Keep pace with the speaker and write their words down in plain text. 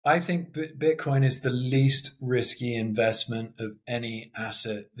I think Bitcoin is the least risky investment of any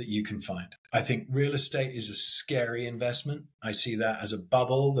asset that you can find. I think real estate is a scary investment. I see that as a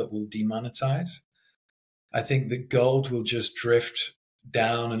bubble that will demonetize. I think that gold will just drift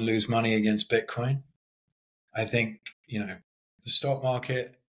down and lose money against Bitcoin. I think, the stock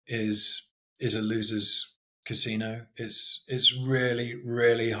market is a loser's casino. It's really,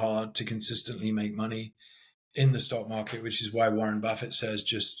 really hard to consistently make money in the stock market, which is why Warren Buffett says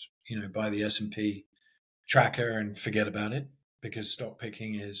just, buy the S&P tracker and forget about it, because stock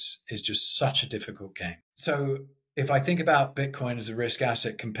picking is just such a difficult game. So if I think about Bitcoin as a risk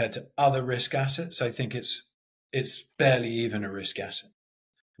asset compared to other risk assets, I think it's barely even a risk asset.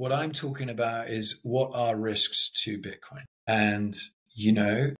 What I'm talking about is what are risks to Bitcoin. And,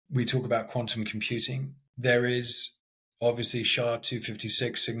 we talk about quantum computing. There is obviously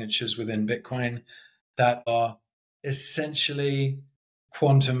SHA-256 signatures within Bitcoin that are essentially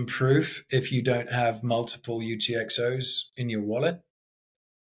quantum proof if you don't have multiple UTXOs in your wallet.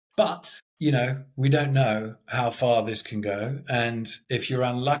 But, we don't know how far this can go. And if you're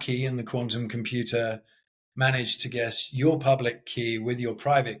unlucky and the quantum computer managed to guess your public key with your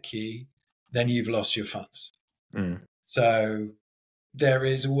private key, then you've lost your funds. So there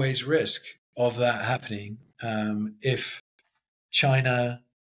is always risk of that happening. If China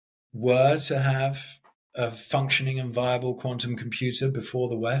were to have a functioning and viable quantum computer before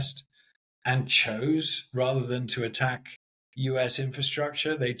the West and chose, rather than to attack US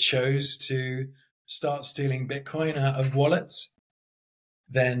infrastructure, they chose to start stealing Bitcoin out of wallets,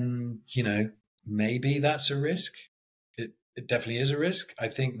 then, maybe that's a risk. It definitely is a risk. I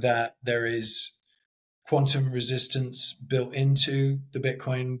think that there is quantum resistance built into the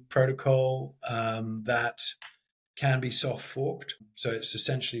Bitcoin protocol that can be soft forked. So it's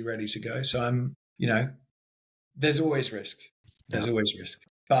essentially ready to go. So there's always risk. There's always risk.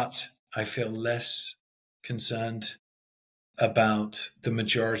 But I feel less concerned about the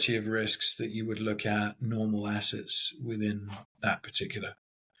majority of risks that you would look at normal assets within that particular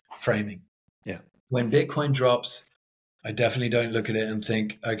framing. Yeah. When Bitcoin drops, I definitely don't look at it and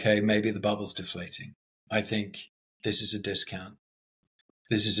think, okay, maybe the bubble's deflating. I think this is a discount.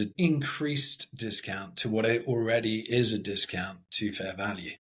 This is an increased discount to what it already is a discount to fair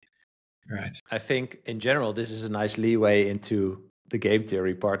value. Right. I think in general, this is a nice leeway into the game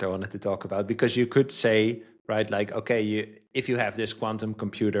theory part I wanted to talk about, because you could say, right, like, okay, if you have this quantum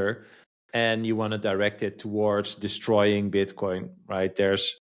computer and you want to direct it towards destroying Bitcoin, right,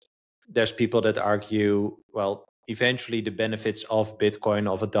 there's people that argue, well, eventually the benefits of Bitcoin,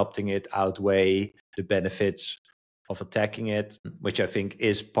 of adopting it, outweigh the benefits of attacking it, which I think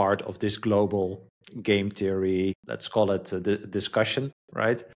is part of this global game theory, let's call it the discussion,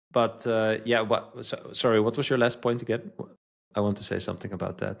 right? But sorry, what was your last point again? I want to say something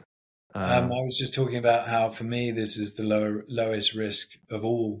about that. I was just talking about how, for me, this is the lowest risk of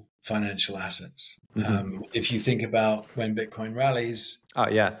all financial assets. If you think about when Bitcoin rallies,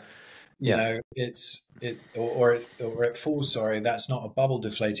 it falls. Sorry, that's not a bubble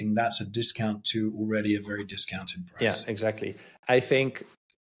deflating. That's a discount to already a very discounted price. Yeah, exactly. I think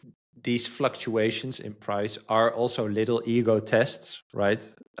these fluctuations in price are also little ego tests,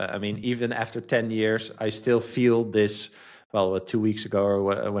 right? I mean, even after 10 years, I still feel this. Well, 2 weeks ago,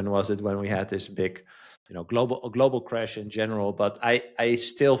 or when was it, when we had this big, global crash in general? But I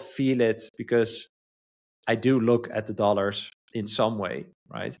still feel it because I do look at the dollars in some way,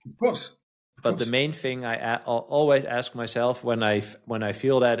 right? Of course. But the main thing I'll always ask myself when I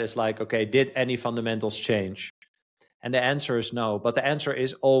feel that is like, okay, did any fundamentals change? And the answer is no. But the answer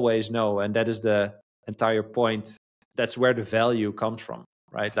is always no, and that is the entire point. That's where the value comes from,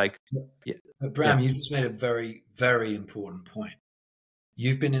 right? Like, Bram, you just made a very, very important point.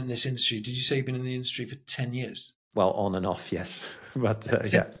 You've been in this industry. Did you say you've been in the industry for 10 years? Well, on and off, yes. But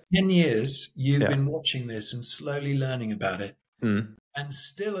 10 years, you've been watching this and slowly learning about it. And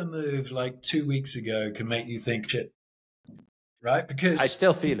still a move like 2 weeks ago can make you think, shit, right? Because I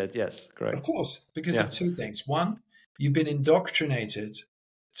still feel it, yes, correct. Of course, because of two things. One, you've been indoctrinated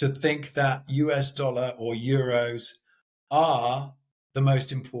to think that US dollar or euros are the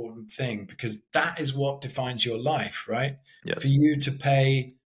most important thing, because that is what defines your life, right? Yes. For you to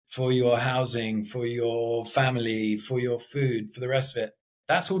pay for your housing, for your family, for your food, for the rest of it,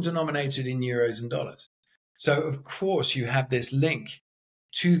 that's all denominated in euros and dollars. So, of course, you have this link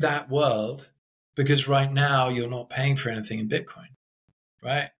to that world, because right now you're not paying for anything in Bitcoin,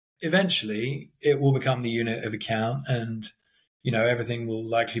 right? Eventually, it will become the unit of account, and everything will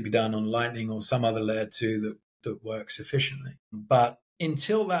likely be done on Lightning or some other layer 2 that works efficiently. But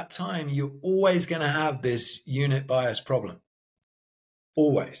until that time, you're always going to have this unit bias problem.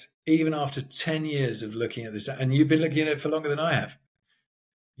 always, even after 10 years of looking at this, and you've been looking at it for longer than I have.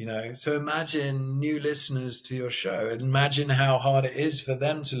 So imagine new listeners to your show, and imagine how hard it is for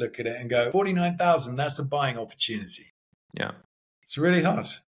them to look at it and go, 49,000, that's a buying opportunity. Yeah. It's really hard.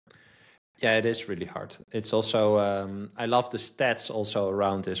 Yeah, it is really hard. It's also, I love the stats also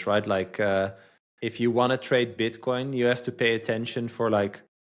around this, right? Like if you want to trade Bitcoin, you have to pay attention for like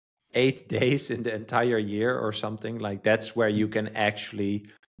 8 days in the entire year or something. Like that's where you can actually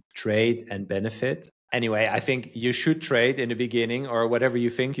trade and benefit. Anyway, I think you should trade in the beginning or whatever you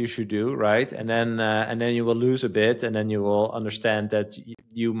think you should do, right? And then you will lose a bit, and then you will understand that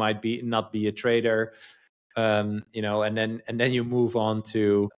you might not be a trader, and then you move on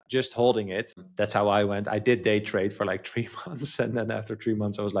to just holding it. That's how I went. I did day trade for like 3 months, and then after 3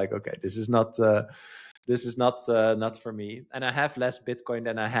 months, I was like, okay, this is not for me. And I have less Bitcoin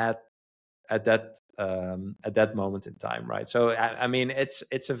than I had at that moment in time, right? So I mean,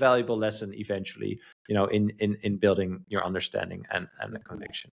 it's a valuable lesson eventually, in building your understanding and the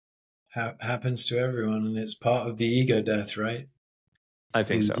conviction. Happens to everyone, and it's part of the ego death, right? I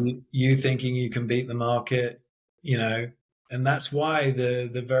think so. You thinking you can beat the market, and that's why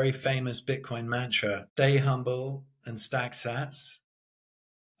the very famous Bitcoin mantra, stay humble and stack sats,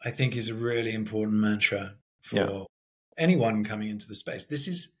 I think is a really important mantra for anyone coming into the space. This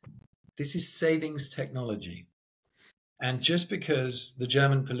is savings technology. And just because the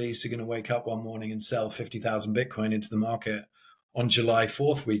German police are going to wake up one morning and sell 50,000 Bitcoin into the market on July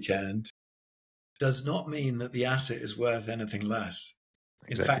 4th weekend does not mean that the asset is worth anything less.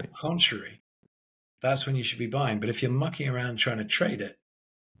 Exactly. In fact, contrary, that's when you should be buying. But if you're mucking around trying to trade it,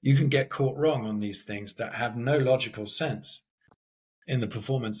 you can get caught wrong on these things that have no logical sense in the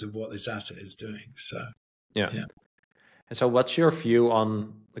performance of what this asset is doing. So, yeah. And so what's your view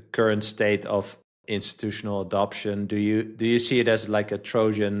on the current state of institutional adoption? Do you see it as like a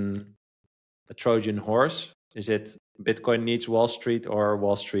Trojan horse? Is it Bitcoin needs Wall Street or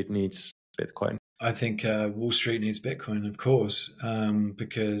Wall Street needs Bitcoin? I think Wall Street needs Bitcoin, of course,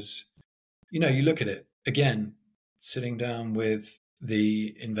 because, you look at it, again, sitting down with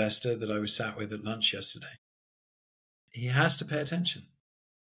the investor that I was sat with at lunch yesterday. He has to pay attention.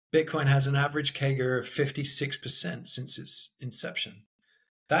 Bitcoin has an average CAGR of 56% since its inception.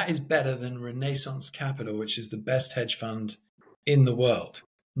 That is better than Renaissance Capital, which is the best hedge fund in the world.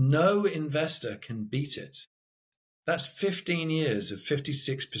 No investor can beat it. That's 15 years of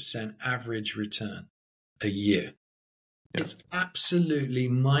 56% average return a year. Yeah. It's absolutely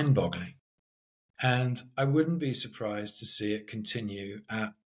mind-boggling. And I wouldn't be surprised to see it continue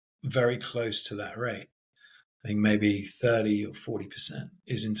at very close to that rate. I think maybe 30 or 40%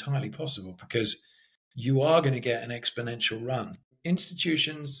 is entirely possible because you are going to get an exponential run.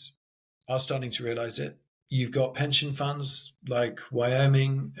 Institutions are starting to realize it. You've got pension funds like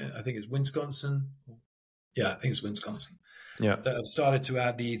Wyoming, I think it's Wisconsin. Yeah, I think it's Wisconsin. Yeah. That have started to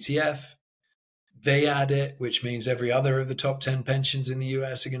add the ETF. They add it, which means every other of the top 10 pensions in the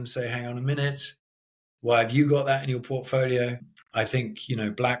US are going to say, hang on a minute, why have you got that in your portfolio? I think,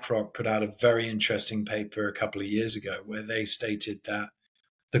 BlackRock put out a very interesting paper a couple of years ago where they stated that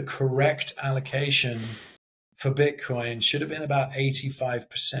the correct allocation for Bitcoin should have been about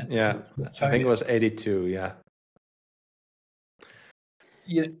 85%. Yeah, I think it was 82. Yeah.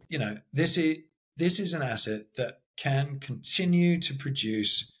 This is an asset that can continue to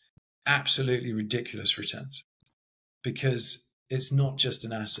produce absolutely ridiculous returns because it's not just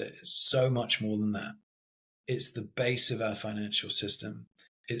an asset. It's so much more than that. It's the base of our financial system.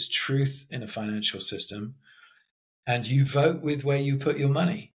 It's truth in a financial system. And you vote with where you put your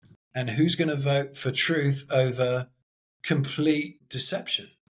money. And who's going to vote for truth over complete deception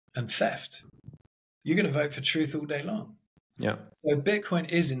and theft? You're going to vote for truth all day long. Yeah. So Bitcoin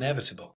is inevitable.